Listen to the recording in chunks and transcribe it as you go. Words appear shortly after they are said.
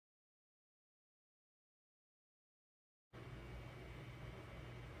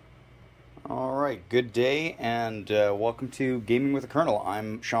right, good day and welcome to Gaming with the Colonel.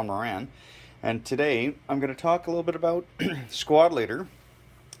 I'm Sean Moran, and today I'm going to talk a little bit about Squad Leader.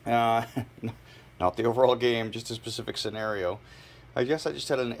 Uh, Not the overall game, just a specific scenario. I guess I just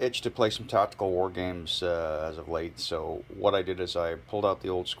had an itch to play some tactical war games as of late, so what I did is I pulled out the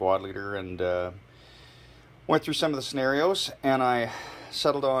old Squad Leader and went through some of the scenarios, and I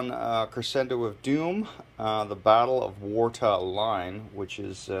settled on Crescendo of Doom, the Battle of Warta line, which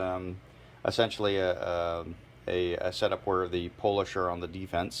is essentially a setup where the Polish are on the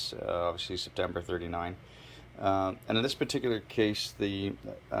defense, obviously September 39. And in this particular case,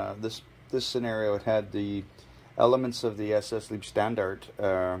 this scenario, it had the elements of the SS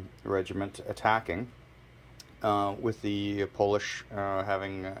Leibstandard regiment attacking, with the Polish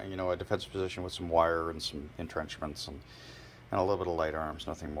having a defensive position with some wire and some entrenchments and a little bit of light arms,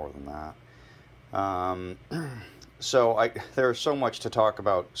 nothing more than that. So there's so much to talk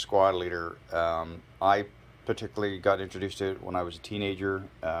about Squad Leader. I particularly got introduced to it when I was a teenager.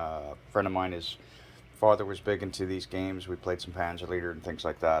 A friend of mine, his father was big into these games. We played some Panzer Leader and things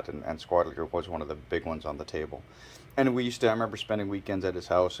like that, and Squad Leader was one of the big ones on the table. And I remember spending weekends at his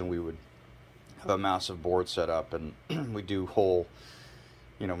house, and we would have a massive board set up, and we'd do whole,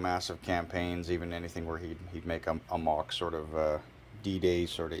 massive campaigns, even anything where he'd make a mock sort of D-Day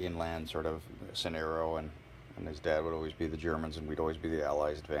sort of inland sort of scenario, and his dad would always be the Germans, and we'd always be the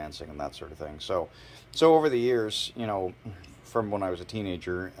Allies advancing and that sort of thing. So over the years, from when I was a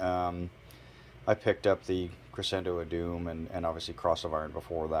teenager, I picked up the Crescendo of Doom and obviously Cross of Iron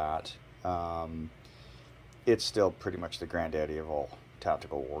before that. It's still pretty much the granddaddy of all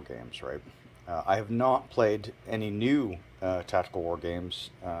tactical war games, right? I have not played any new tactical war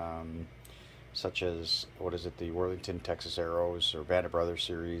games, such as, the Worthington Texas Arrows or Band of Brothers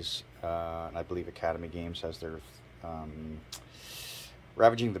series, and I believe Academy Games has their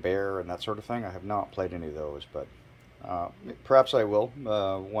Ravaging the Bear and that sort of thing. I have not played any of those, but perhaps I will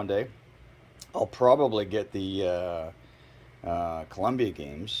one day. I'll probably get the Columbia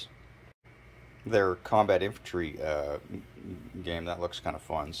Games, their combat infantry game. That looks kind of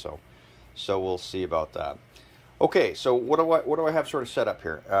fun, so we'll see about that. Okay, so what do I have sort of set up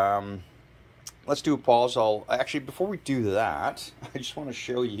here? Let's do a pause. Actually, before we do that, I just want to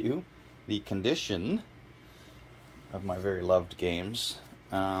show you the condition of my very loved games.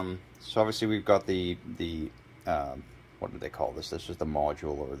 So obviously we've got the what do they call this? This is the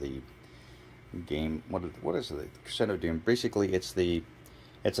module or the game. What is it? The Crescendo Doom. Basically, it's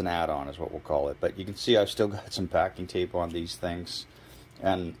an add-on, is what we'll call it. But you can see I've still got some packing tape on these things,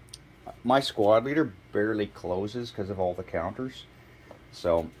 and my Squad Leader barely closes because of all the counters.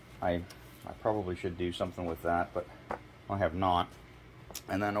 So I probably should do something with that, but I have not.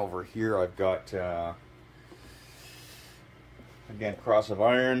 And then over here I've got again, Cross of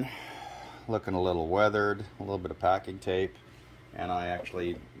Iron, looking a little weathered, a little bit of packing tape, and I had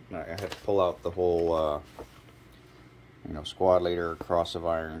to pull out the whole Squad Leader, Cross of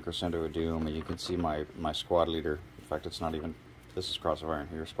Iron, Crescendo of Doom, and you can see my Squad Leader. In fact, it's not even, this is Cross of Iron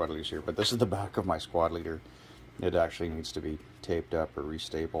here, Squad Leader's here, but this is the back of my Squad Leader. It actually needs to be taped up or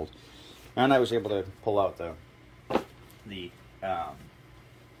restapled. And I was able to pull out the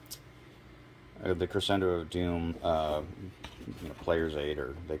Crescendo of Doom player's aid,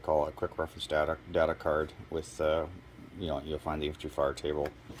 or they call it quick reference data card with you'll find the infantry fire table,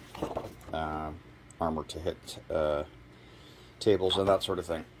 armor to hit tables and that sort of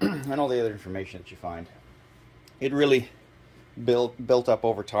thing, and all the other information that you find. It really built up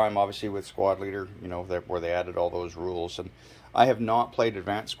over time, obviously, with Squad Leader, where they added all those rules. And I have not played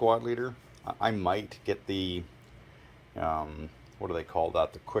Advanced Squad Leader. I might get the what do they call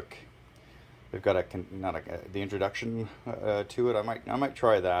that? The quick. They've got the introduction to it. I might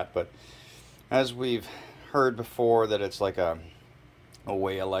try that. But as we've heard before, that it's like a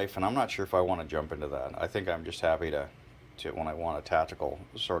way of life, and I'm not sure if I want to jump into that. I think I'm just happy to when I want a tactical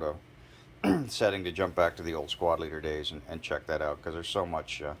sort of setting, to jump back to the old Squad Leader days and check that out, because there's so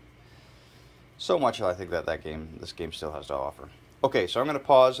much I think this game still has to offer. Okay, so I'm going to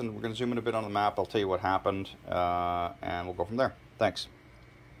pause and we're going to zoom in a bit on the map. I'll tell you what happened, and we'll go from there. Thanks.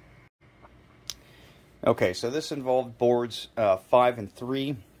 Okay, so this involved boards 5 and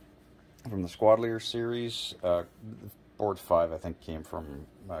 3 from the Squad Leader series. Board 5, I think, came from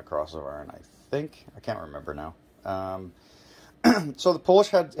Cross of Iron, I can't remember now. So the Polish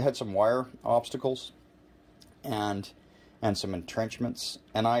had some wire obstacles and some entrenchments,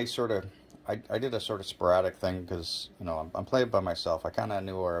 and I did a sort of sporadic thing, because I'm playing by myself. I kind of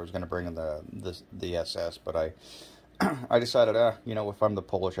knew where I was going to bring in the SS, but I decided if I'm the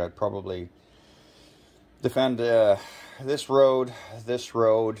Polish, I'd probably defend this road,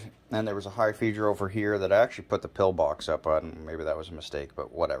 and there was a high feeder over here that I actually put the pillbox up on. Maybe that was a mistake,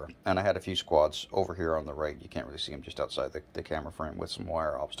 but whatever. And I had a few squads over here on the right. You can't really see them just outside the camera frame with some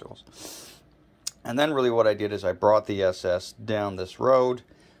wire obstacles. And then really what I did is I brought the SS down this road,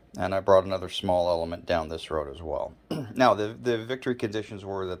 and I brought another small element down this road as well. Now, the victory conditions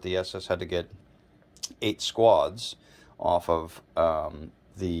were that the SS had to get 8 squads off of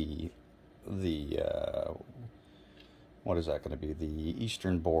what is that going to be? The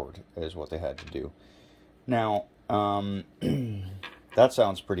eastern board is what they had to do. Now, that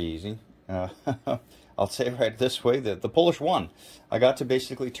sounds pretty easy. I'll say it right this way, that the Polish won. I got to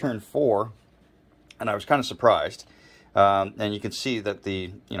basically turn 4, and I was kind of surprised. And you can see that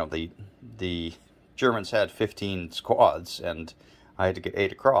the Germans had 15 squads, and I had to get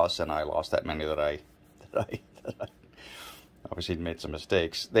 8 across, and I lost that many that I obviously made some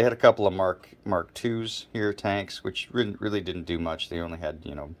mistakes. They had a couple of Mark IIs here, tanks, which really didn't do much. They only had,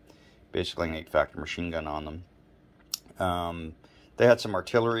 basically an 8-factor machine gun on them. They had some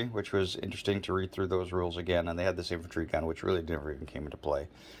artillery, which was interesting to read through those rules again, and they had this infantry gun, which really never even came into play.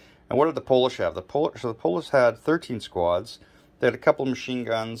 And what did the Polish have? The Polish had 13 squads. They had a couple of machine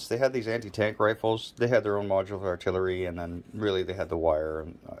guns. They had these anti-tank rifles. They had their own modular artillery, and then really they had the wire,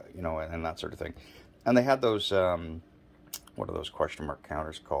 and, and that sort of thing. And they had those, what are those question mark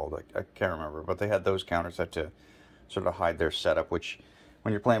counters called? I can't remember, but they had those counters that to sort of hide their setup, which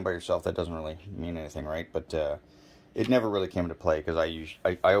when you're playing by yourself, that doesn't really mean anything, right? But it never really came into play because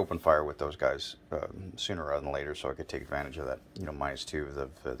I opened fire with those guys sooner rather than later, so I could take advantage of that, -2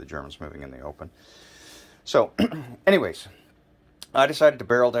 of the Germans moving in the open. So, anyways, I decided to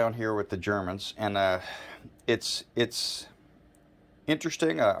barrel down here with the Germans, and it's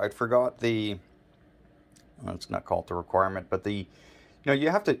interesting. I forgot the. Well, it's not called the requirement, but you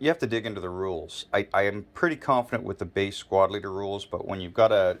have to dig into the rules. I am pretty confident with the base squad leader rules, but when you've got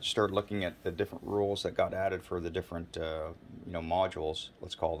to start looking at the different rules that got added for the different modules,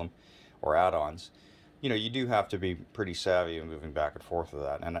 let's call them, or add-ons, you do have to be pretty savvy in moving back and forth with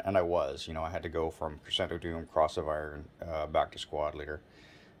that. And I was, I had to go from Crescendo Doom, Cross of Iron, back to squad leader.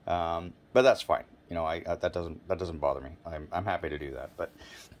 But that's fine. That doesn't bother me. I'm happy to do that. But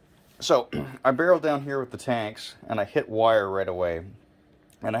so I barreled down here with the tanks, and I hit wire right away.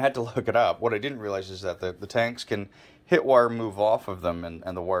 And I had to look it up. What I didn't realize is that the tanks can hit wire, move off of them,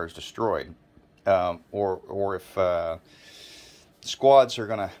 and the wire is destroyed. Or if squads are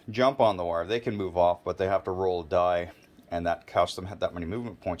going to jump on the wire, they can move off, but they have to roll a die, and that costs them that many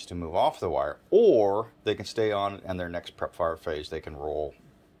movement points to move off the wire. Or they can stay on, and their next prep fire phase, they can roll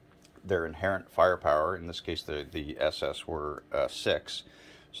their inherent firepower. In this case, the SS were 6.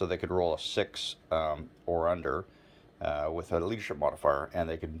 So they could roll a 6 or under with a leadership modifier, and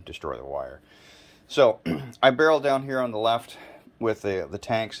they could destroy the wire. So I barreled down here on the left with the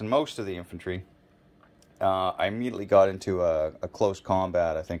tanks and most of the infantry. I immediately got into a close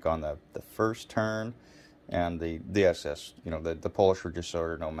combat, I think, on the first turn, and the SS, the Polish were just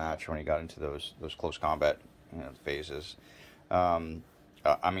sort of no match when he got into those close combat phases. I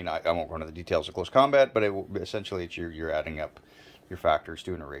won't go into the details of close combat, but essentially you're adding up your factors,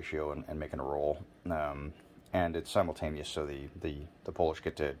 doing a ratio, and making a roll, and it's simultaneous, so the Polish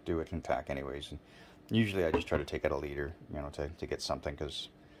get to do it and attack anyways. And usually I just try to take out a leader, to get something, because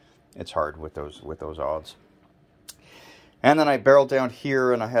it's hard with those odds. And then I barreled down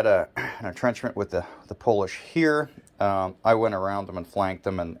here, and I had an entrenchment with the Polish here. I went around them and flanked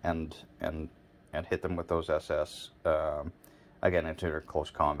them, and hit them with those SS again into their close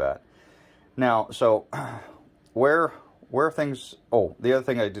combat. Now, so where things... Oh, the other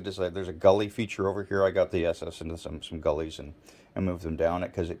thing I did is there's a gully feature over here. I got the SS into some gullies and moved them down it,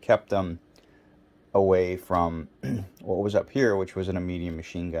 because it kept them away from what was up here, which was in a medium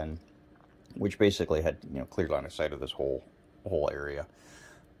machine gun, which basically had clear line of sight of this whole area.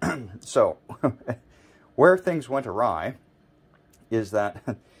 So where things went awry is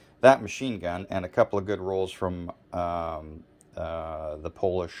that that machine gun and a couple of good rolls from the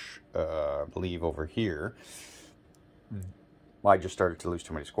Polish, I believe, over here, I just started to lose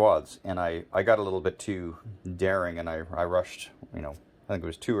too many squads, and I got a little bit too daring, and I rushed, I think it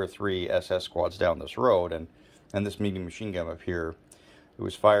was 2 or 3 SS squads down this road, and this medium machine gun up here, it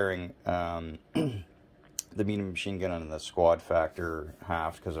was firing the medium machine gun on the squad factor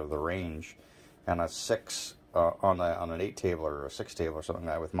half because of the range, and a 6 on an 8 table or a 6 table or something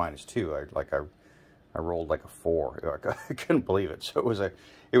like that with -2. I rolled like a 4. I couldn't believe it. So it was a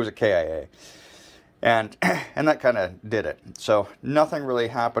KIA. And that kind of did it. So nothing really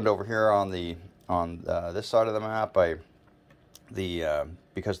happened over here on this side of the map.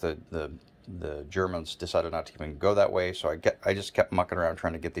 Because the the Germans decided not to even go that way, so I just kept mucking around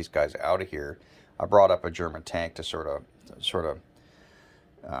trying to get these guys out of here. I brought up a German tank to sort of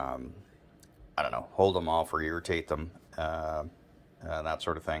I don't know, hold them off or irritate them, that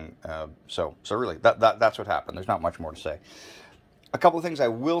sort of thing. So really, that's what happened. There's not much more to say. A couple of things I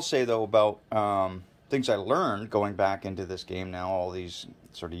will say, though, about things I learned going back into this game now, all these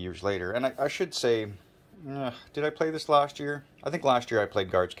sort of years later. And I should say, did I play this last year? I think last year I played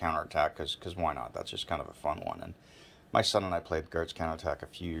Guards Counterattack, because why not? That's just kind of a fun one. And my son and I played Guards Counterattack a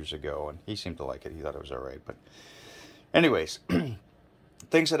few years ago, and he seemed to like it. He thought it was all right. But anyways,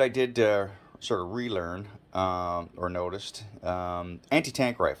 things that I did sort of relearn or noticed.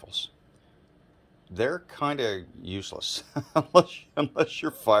 Anti-tank rifles. They're kind of useless unless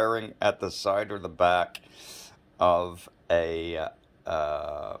you're firing at the side or the back of a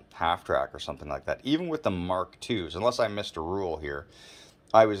half-track or something like that. Even with the Mark IIs, unless I missed a rule here,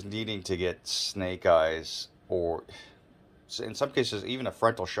 I was needing to get snake eyes, or in some cases even a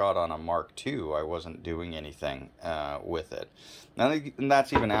frontal shot on a Mark II. I wasn't doing anything with it. And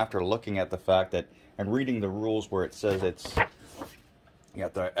that's even after looking at the fact that, and reading the rules where it says it's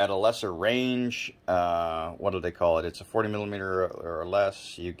at a lesser range, what do they call it? It's a 40 millimeter or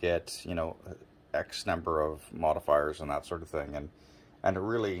less. You get, X number of modifiers and that sort of thing. And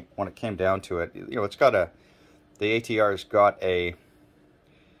really, when it came down to it, it's got the ATR's got a,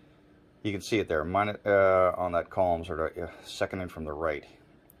 you can see it there, on that column, sort of second in from the right.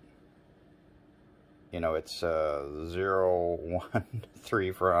 It's 0, 1,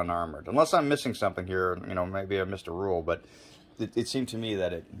 3 for unarmored. Unless I'm missing something here, maybe I missed a rule, but it seemed to me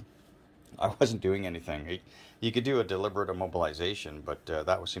that I wasn't doing anything. You could do a deliberate immobilization, but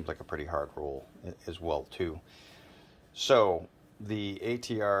that seemed like a pretty hard rule as well, too. So the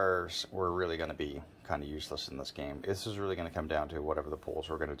ATRs were really going to be kind of useless in this game. This is really going to come down to whatever the Poles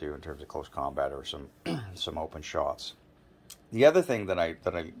were going to do in terms of close combat or some open shots. The other thing that I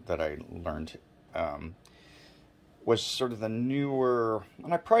learned was sort of the newer,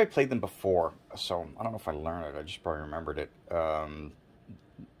 and I probably played them before, so I don't know if I learned it, I just probably remembered it.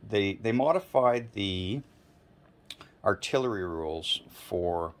 They modified the artillery rules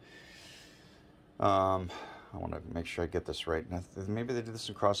for, I want to make sure I get this right. Maybe they did this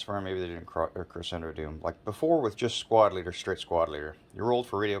in Crossfire, maybe they did in Crescendo Doom. Like before, with just squad leader, straight squad leader, you rolled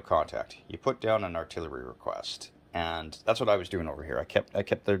for radio contact. You put down an artillery request, and that's what I was doing over here.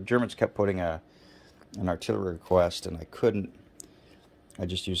 The Germans kept putting an artillery request, and I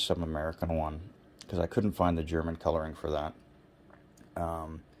just used some American one because I couldn't find the German coloring for that.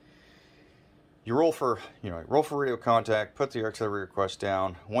 You roll for radio contact, put the artillery request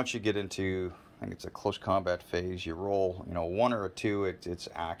down. Once you get into, I think it's a close combat phase, you roll, 1 or a 2, it's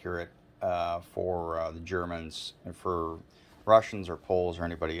accurate for the Germans, and for Russians or Poles or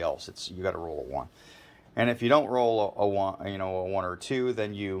anybody else, you got to roll a 1. And if you don't roll a 1, a 1 or a 2,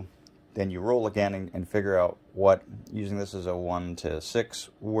 then you roll again and figure out what, using this as a 1 to 6,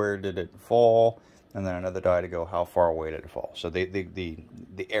 where did it fall, and then another die to go, how far away did it fall. So the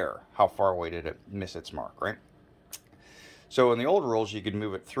error, how far away did it miss its mark, right? So in the old rules, you could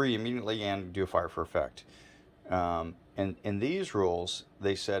move it 3 immediately and do a fire for effect. And in these rules,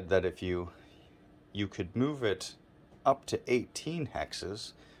 they said that if you could move it up to 18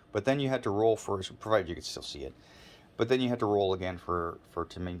 hexes, but then you had to roll for, provided you could still see it, but then you had to roll again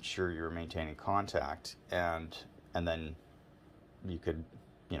to make sure you're maintaining contact, and then you could,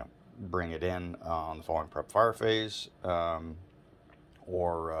 bring it in on the following prep fire phase, or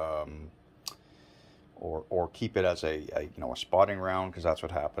keep it as a spotting round, because that's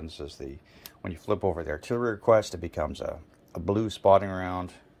what happens is when you flip over the artillery request, it becomes a blue spotting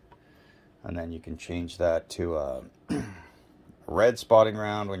round, and then you can change that to a red spotting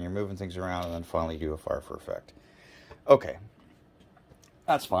round when you're moving things around, and then finally do a fire for effect. Okay,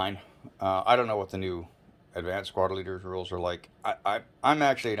 that's fine. I don't know what the new advanced squad leaders rules are like. I'm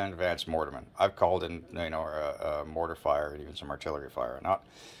actually an advanced mortarman. I've called in a mortar fire and even some artillery fire.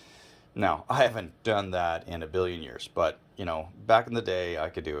 Now, I haven't done that in a billion years, but back in the day I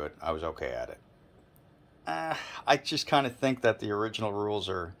could do it. I was okay at it. I just kind of think that the original rules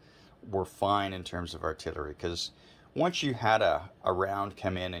were fine in terms of artillery, because once you had a round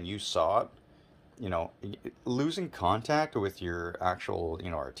come in and you saw it, losing contact with your actual,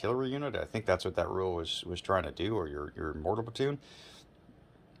 artillery unit, I think that's what that rule was trying to do, or your mortar platoon,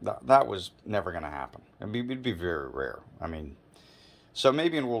 that was never going to happen. It'd be very rare. So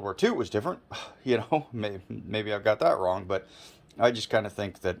maybe in World War II it was different, maybe I've got that wrong, but I just kind of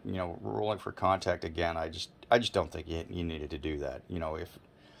think that, rolling for contact again, I just don't think you needed to do that. If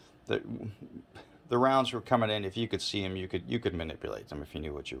the rounds were coming in. If you could see them, you could manipulate them if you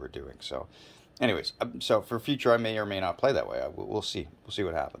knew what you were doing. So, anyways, so for future, I may or may not play that way. We'll see. We'll see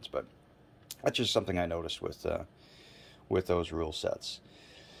what happens. But that's just something I noticed with those rule sets.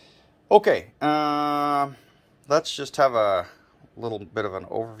 Okay, let's just have a little bit of an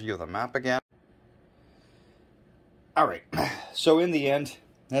overview of the map again. All right, so in the end,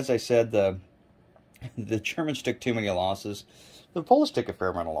 as I said, the Germans took too many losses. The Polish took a fair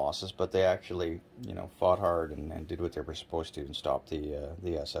amount of losses, but they actually, fought hard and did what they were supposed to and stopped the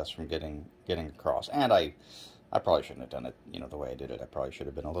SS from getting across. And I probably shouldn't have done it, the way I did it. I probably should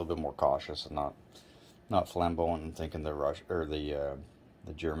have been a little bit more cautious and not flamboyant and thinking the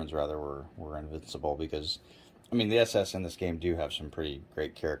Germans rather were invincible, because I mean the SS in this game do have some pretty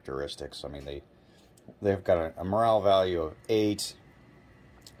great characteristics. I mean they've got a morale value of 8.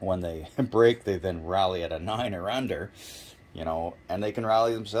 When they break, they then rally at a 9 or under, and they can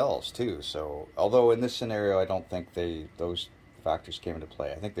rally themselves too. So although in this scenario I don't think those factors came into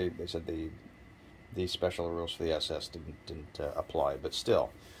play. I think they said the special rules for the SS didn't apply, but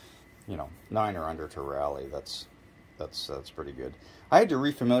still, 9 or under to rally, that's pretty good. I had to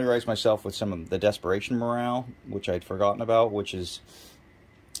refamiliarize myself with some of the desperation morale, which I'd forgotten about, which is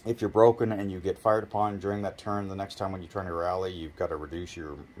if you're broken and you get fired upon during that turn, the next time when you're trying to rally, you've got to reduce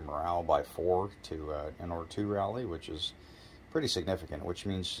your morale by 4 in order to rally, which is pretty significant, which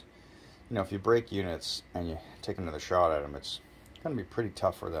means, if you break units and you take another shot at them, it's going to be pretty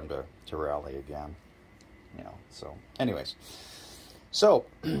tough for them to rally again. So anyways. So,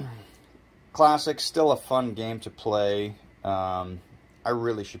 Classic, still a fun game to play. I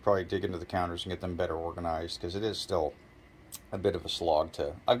really should probably dig into the counters and get them better organized, because it is still a bit of a slog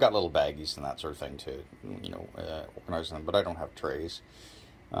to... I've got little baggies and that sort of thing to, organize them, but I don't have trays.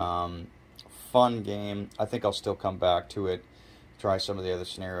 Fun game. I think I'll still come back to it, try some of the other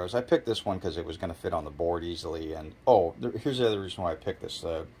scenarios. I picked this one because it was going to fit on the board easily, and here's the other reason why I picked this.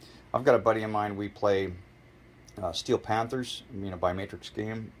 I've got a buddy of mine, we play Steel Panthers, by Matrix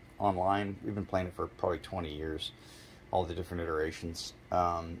game online. We've been playing it for probably 20 years, all the different iterations.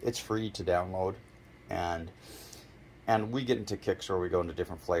 It's free to download, and we get into kicks where we go into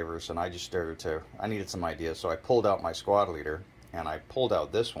different flavors, and I just I needed some ideas, so I pulled out my squad leader, and I pulled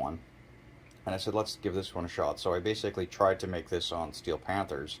out this one, and I said, let's give this one a shot. So I basically tried to make this on Steel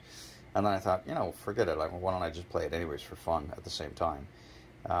Panthers, and then I thought, forget it, why don't I just play it anyways for fun at the same time.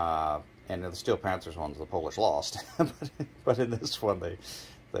 And the Steel Panthers ones, the Polish lost, but in this one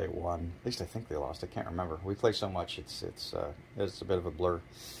they won. At least I think they lost. I can't remember. We play so much, it's a bit of a blur.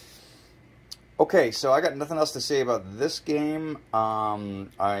 Okay, so I got nothing else to say about this game.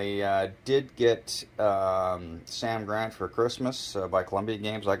 I did get Sam Grant for Christmas by Columbia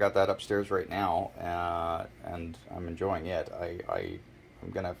Games. I got that upstairs right now, and I'm enjoying it.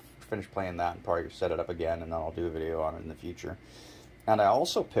 I'm going to finish playing that and probably set it up again, and then I'll do a video on it in the future. And I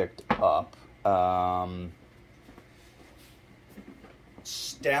also picked up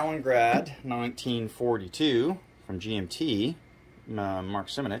Stalingrad 1942 from GMT, Mark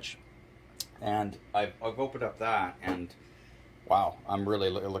Simonich. And I've opened up that, and wow, I'm really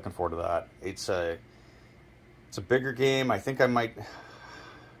looking forward to that. It's a bigger game. I think I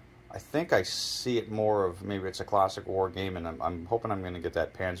see it more of, maybe it's a classic war game, and I'm hoping I'm going to get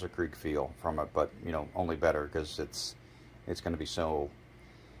that Panzerkrieg feel from it, but only better, because it's going to be so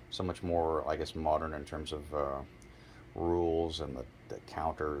much more, I guess, modern in terms of rules and the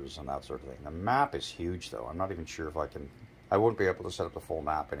counters and that sort of thing. The map is huge, though. I'm not even sure if I won't be able to set up the full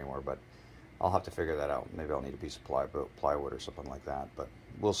map anymore, but I'll have to figure that out. Maybe I'll need a piece of plywood or something like that, but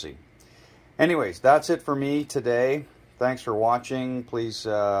we'll see. Anyways, that's it for me today. Thanks for watching. Please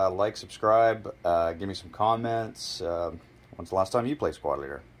like, subscribe, give me some comments. When's the last time you played Squad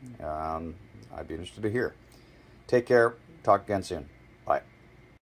Leader? I'd be interested to hear. Take care. Talk again soon.